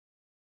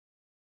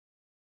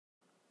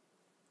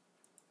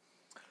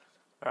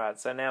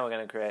Alright, so now we're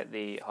going to create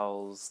the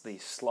holes, the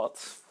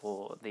slots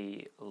for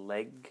the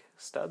leg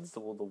studs,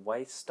 or the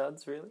waist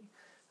studs really,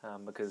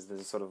 because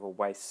there's sort of a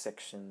waist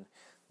section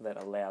that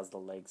allows the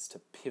legs to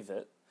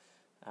pivot,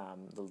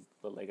 the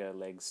Lego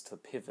legs to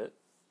pivot,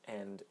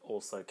 and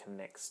also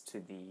connects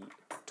to the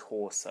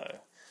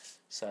torso.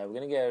 So we're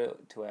going to go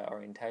to our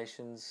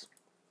orientations,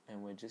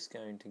 and we're just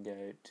going to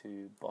go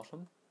to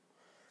bottom.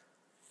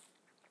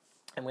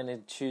 I'm going to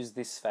choose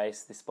this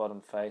face, this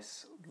bottom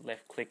face,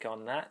 left click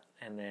on that,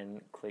 and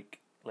then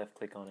left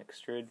click on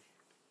extrude.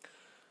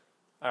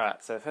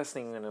 Alright, so the first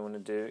thing I'm going to want to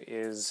do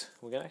is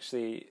we're going to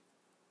actually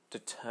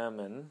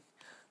determine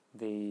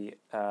the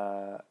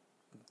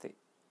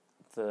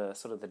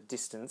sort of the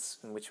distance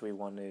in which we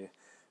want to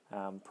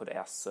put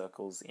our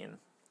circles in.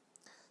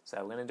 So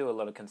we're going to do a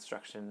lot of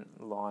construction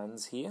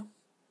lines here.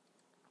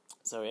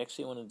 So we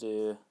actually want to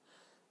do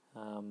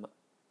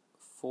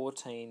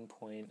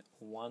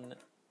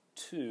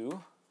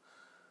 14.12.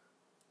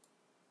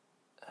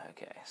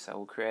 Okay, so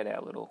we'll create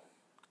our little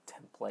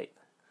template.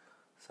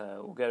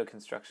 So we'll go to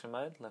construction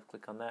mode, left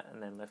click on that,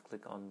 and then left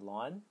click on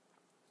line.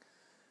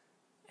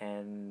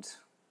 And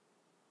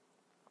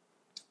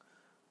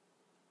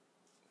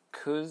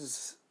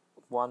because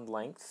one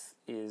length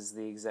is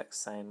the exact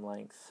same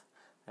length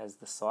as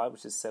the side,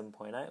 which is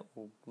 7.8,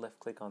 we'll left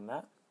click on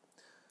that.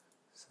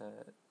 So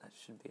that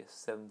should be a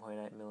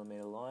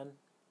 7.8mm line.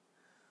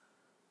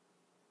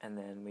 And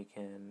then we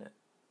can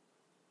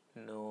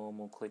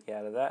normal click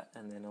out of that,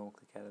 and then normal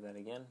click out of that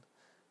again,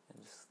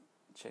 and just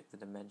check the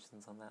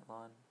dimensions on that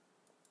line.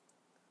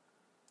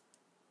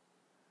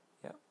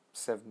 Yep,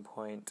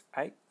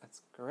 7.8,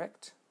 that's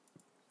correct.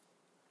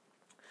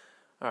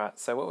 Alright,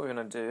 so what we're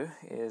going to do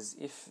is,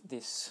 if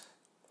this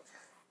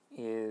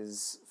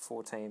is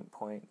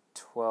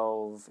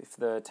 14.12, if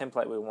the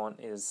template we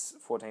want is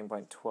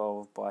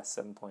 14.12 by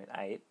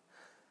 7.8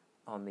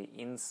 on the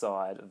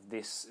inside of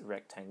this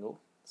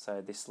rectangle,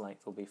 so this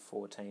length will be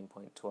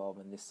 14.12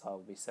 and this side will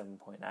be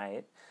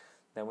 7.8,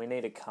 then we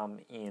need to come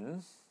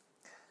in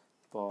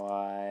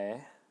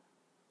by,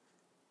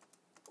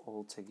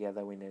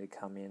 altogether we need to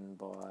come in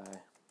by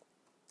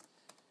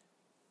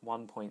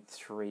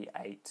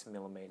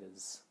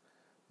 1.38mm.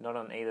 Not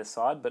on either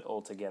side, but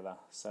altogether.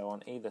 So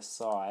on either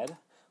side,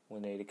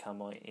 we need to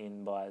come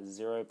in by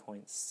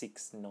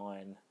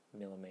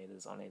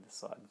 0.69mm on either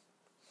side.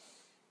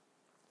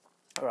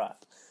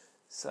 Alright,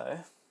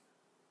 so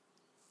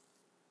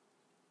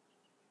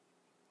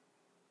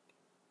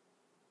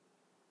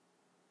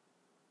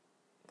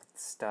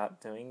start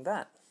doing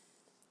that.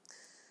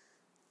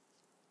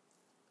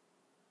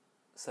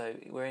 So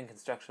we're in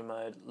construction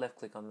mode, left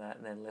click on that,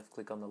 and then left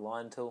click on the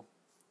line tool,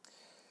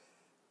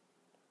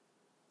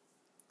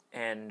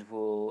 and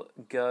we'll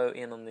go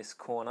in on this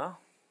corner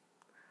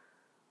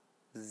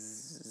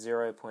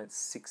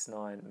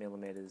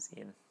 0.69mm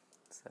in,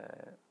 so,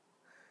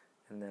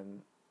 and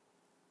then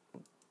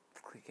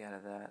click out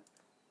of that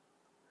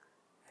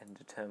and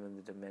determine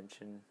the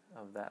dimension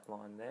of that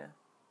line there.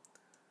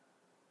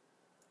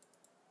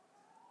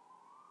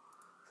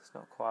 It's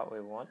not quite what we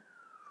want.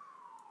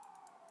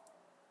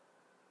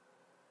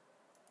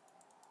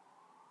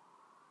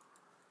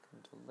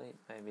 Delete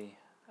maybe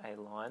a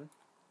line.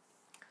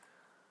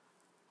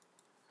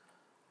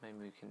 Maybe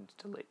we can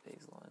delete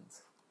these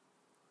lines.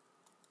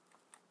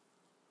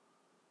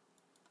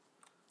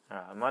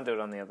 Alright, I might do it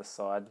on the other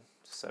side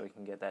just so we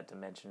can get that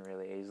dimension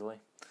really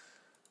easily.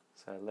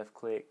 So left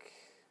click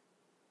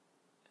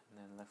and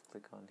then left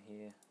click on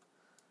here.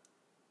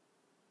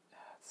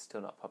 It's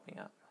still not popping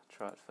up. I'll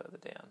try it further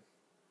down.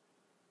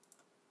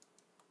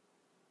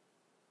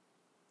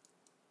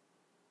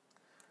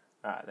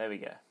 Alright, there we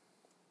go.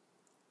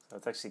 So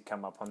it's actually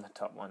come up on the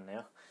top one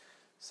now.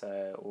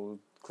 So we'll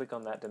click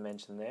on that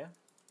dimension there.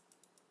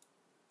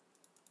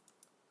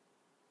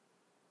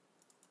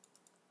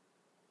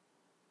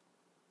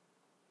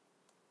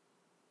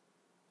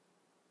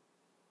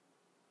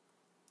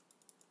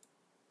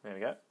 There we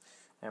go.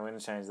 And we're going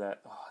to change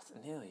that. Oh, it's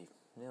nearly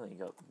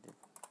got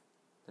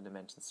the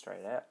dimensions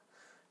straight out.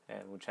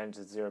 And we'll change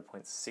it to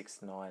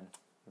 0.69mm.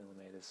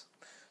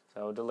 So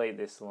I'll delete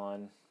this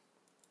line.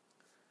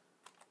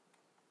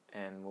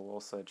 And we'll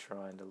also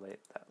try and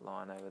delete that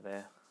line over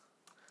there.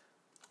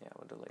 Yeah,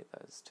 we'll delete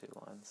those two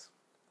lines.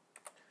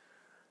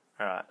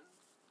 Alright,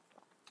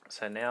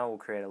 so now we'll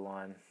create a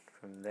line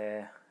from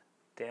there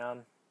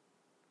down,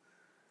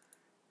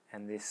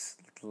 and this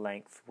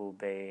length will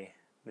be,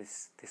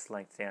 this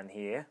length down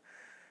here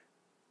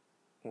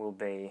will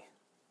be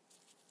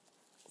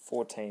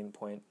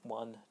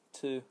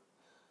 14.12.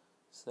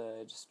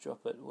 So just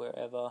drop it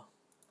wherever,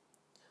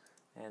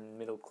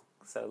 and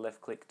so left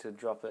click to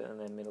drop it, and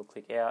then middle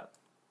click out.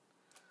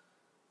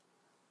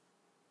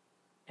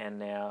 And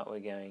now we're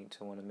going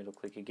to want to middle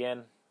click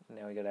again.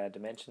 Now we've got our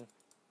dimension.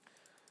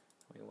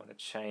 We want to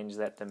change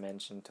that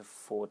dimension to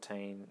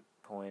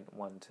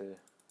 14.12.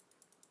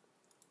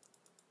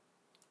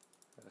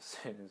 As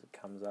soon as it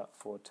comes up,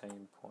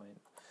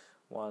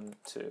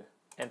 14.12.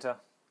 Enter.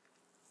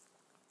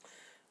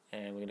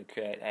 And we're going to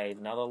create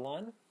another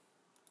line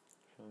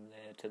from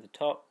there to the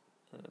top,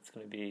 and it's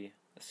going to be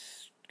a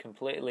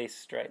completely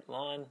straight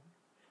line.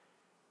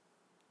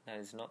 That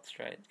is not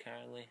straight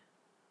currently.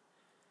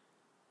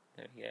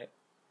 There we go.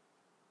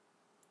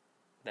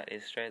 That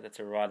is straight. That's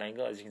a right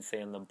angle. As you can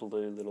see on the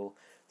blue little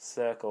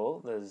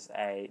circle, there's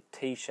a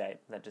T shape.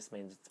 That just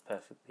means it's a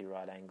perfectly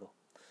right angle.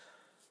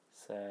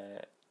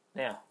 So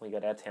now we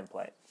got our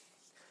template.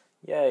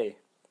 Yay!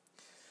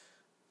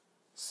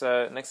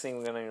 So next thing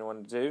we're going to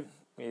want to do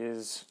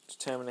is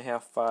determine how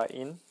far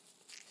in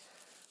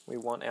we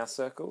want our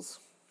circles.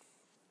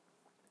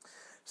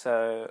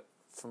 So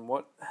from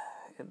what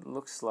it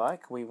looks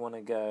like, we want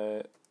to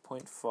go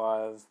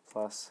 0.5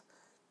 plus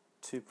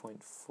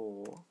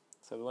 2.4.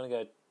 So we want to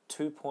go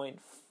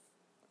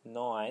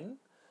 2.9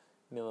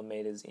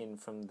 millimeters in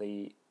from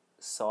the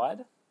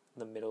side,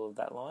 the middle of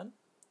that line.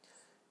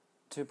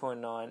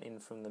 2.9 in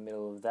from the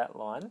middle of that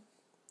line.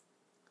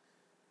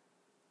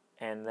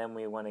 And then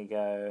we want to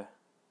go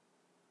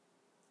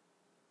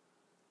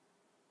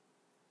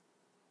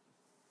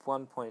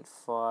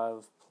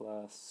 1.5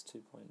 plus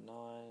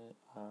 2.9,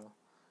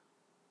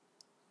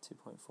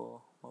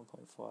 2.4,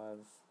 1.5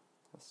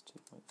 plus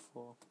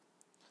 2.4,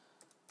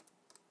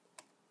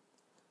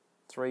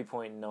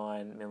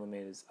 3.9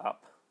 millimeters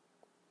up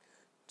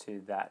to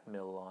that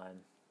middle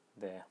line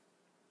there.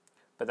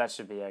 But that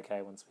should be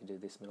okay once we do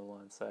this middle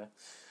line. So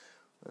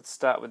let's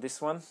start with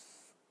this one.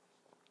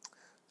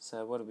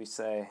 So what do we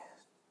say?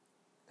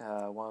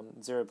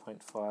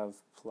 0.5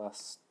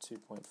 plus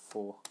 2.4,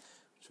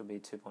 which will be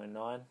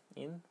 2.9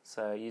 in.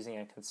 So using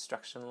our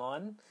construction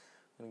line,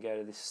 I'm going to go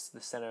to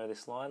the center of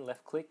this line,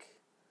 left click,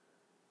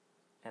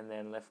 and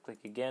then left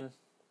click again,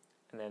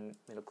 and then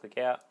middle click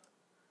out,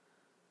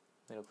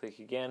 middle click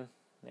again.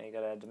 Now you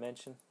got our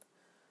dimension,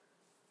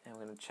 and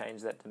we're going to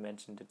change that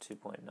dimension to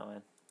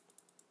 2.9.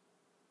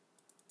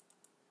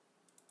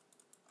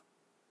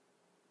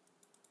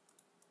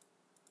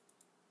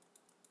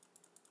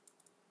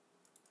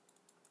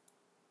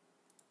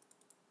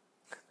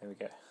 There we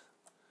go.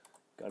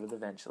 Got it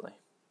eventually.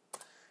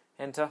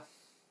 Enter.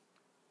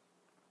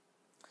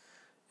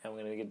 And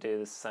we're going to do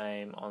the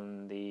same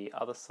on the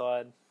other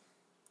side.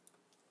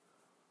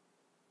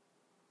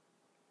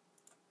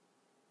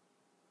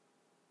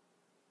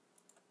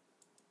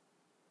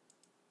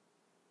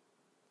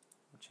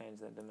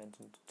 Change that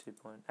dimension to 2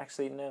 point.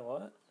 Actually, you know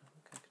what?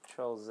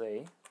 Control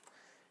Z,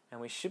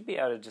 and we should be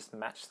able to just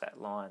match that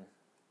line.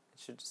 It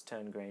should just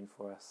turn green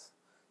for us.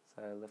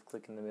 So left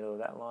click in the middle of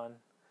that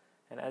line,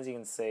 and as you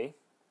can see,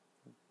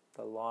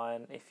 the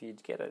line, if you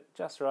get it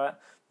just right,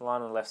 the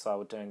line on the left side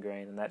will turn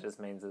green, and that just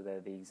means that they're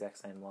the exact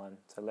same line.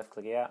 So left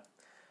click out,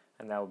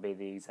 and that will be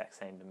the exact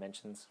same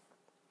dimensions.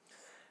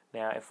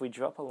 Now, if we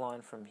drop a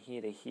line from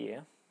here to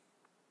here,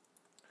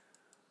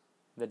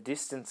 the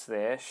distance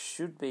there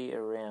should be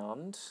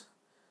around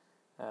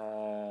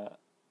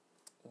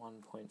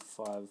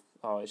 1.5.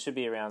 Oh, it should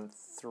be around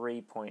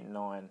 3.9.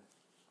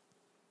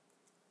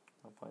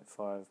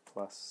 1.5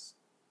 plus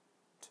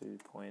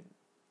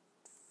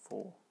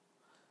 2.4.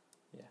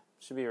 Yeah,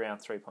 should be around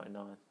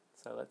 3.9.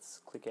 So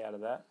let's click out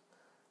of that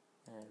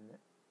and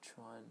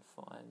try and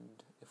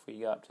find, if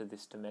we go up to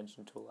this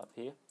dimension tool up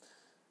here,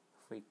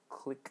 if we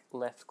click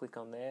left click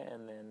on there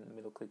and then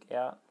middle click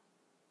out,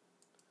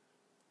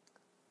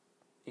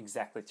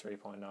 exactly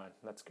 3.9.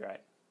 That's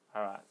great.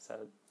 Alright,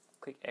 so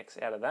click X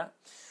out of that.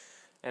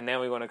 And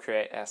now we want to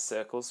create our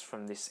circles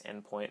from this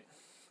endpoint.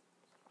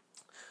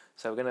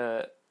 So we're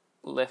going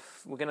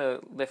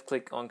to left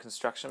click on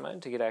construction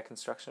mode to get our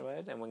construction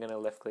mode, and we're going to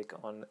left click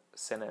on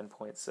center and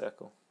point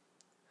circle.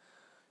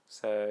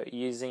 So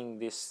using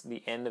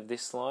the end of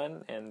this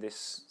line and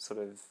this sort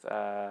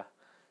of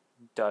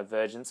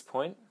divergence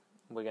point,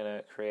 we're going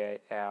to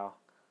create our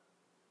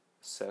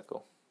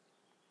circle.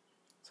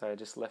 So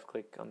just left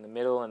click on the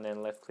middle and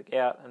then left click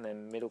out and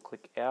then middle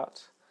click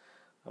out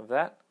of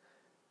that.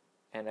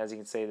 And as you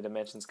can see, the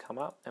dimensions come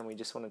up, and we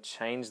just want to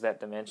change that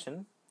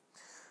dimension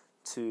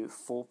to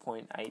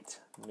 4.8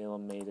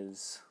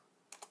 millimeters.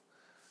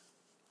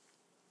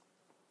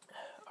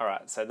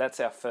 Alright, so that's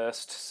our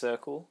first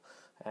circle,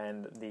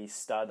 and the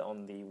stud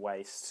on the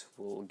waist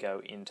will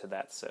go into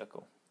that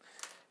circle.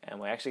 And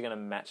we're actually going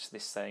to match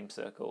this same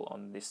circle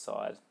on this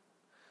side.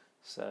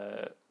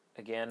 So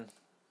again,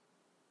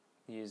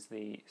 use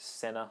the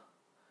center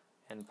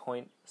and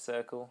point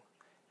circle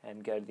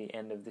and go to the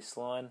end of this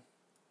line,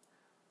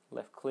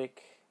 left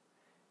click,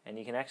 and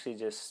you can actually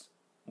just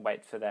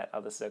wait for that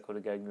other circle to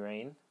go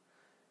green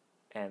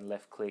and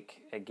left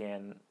click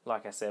again.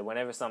 Like I said,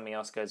 whenever something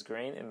else goes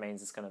green, it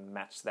means it's going to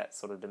match that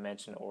sort of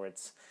dimension, or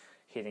it's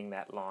hitting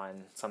that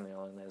line, something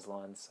along those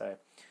lines. So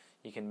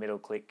you can middle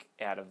click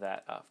out of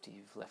that after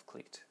you've left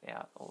clicked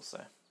out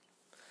also.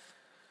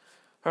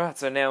 Alright,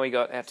 so now we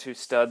got our two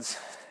studs,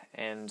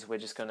 and we're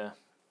just going to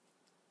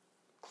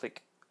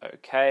click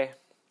OK,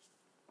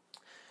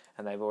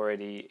 and they've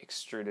already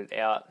extruded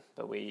out,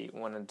 but we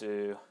want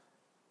to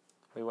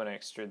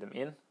extrude them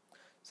in.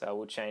 So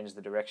we'll change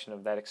the direction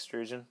of that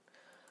extrusion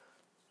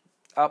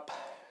up,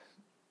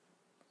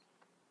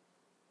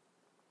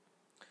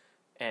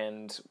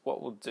 And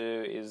what we'll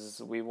do is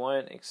we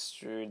won't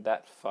extrude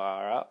that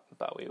far up,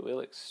 but we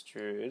will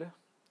extrude.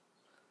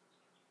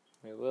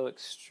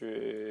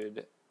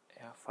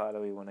 How far do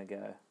we want to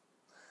go?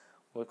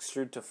 We'll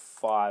extrude to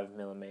 5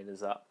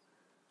 millimeters up.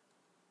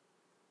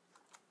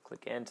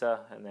 Click enter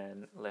and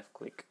then left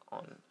click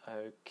on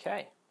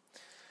OK.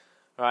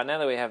 Alright, now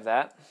that we have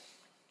that,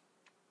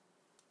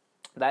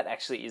 that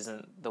actually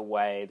isn't the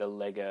way the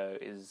Lego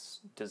is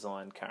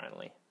designed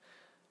currently.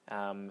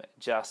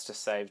 Just to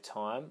save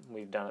time,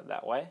 we've done it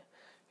that way.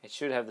 It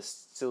should have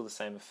still the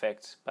same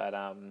effect, but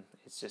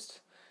it's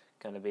just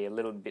going to be a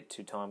little bit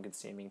too time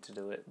consuming to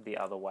do it the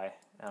other way.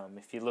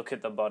 If you look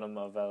at the bottom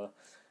of a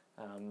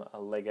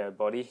Lego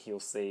body, you'll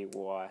see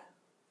why.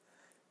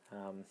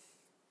 And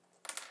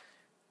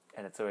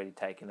it's already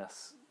taken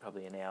us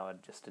probably an hour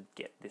just to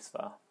get this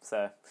far.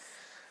 So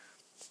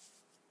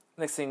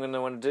next thing we're going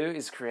to want to do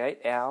is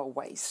create our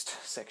waist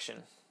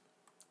section.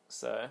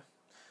 So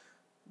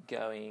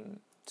going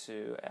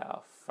to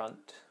our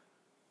front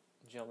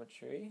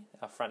geometry,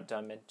 our front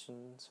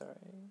dimension,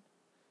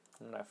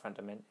 our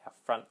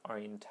front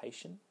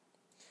orientation.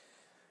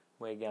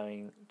 We're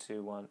going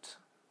to want,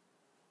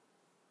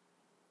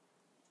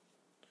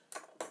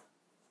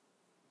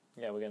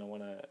 we're going to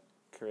want to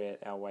create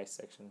our waist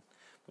section.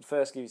 But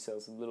first, give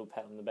yourselves a little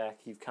pat on the back.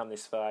 You've come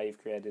this far,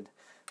 you've created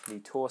the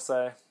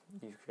torso,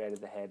 you've created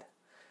the head,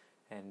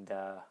 and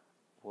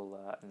we'll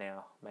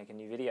now make a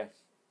new video.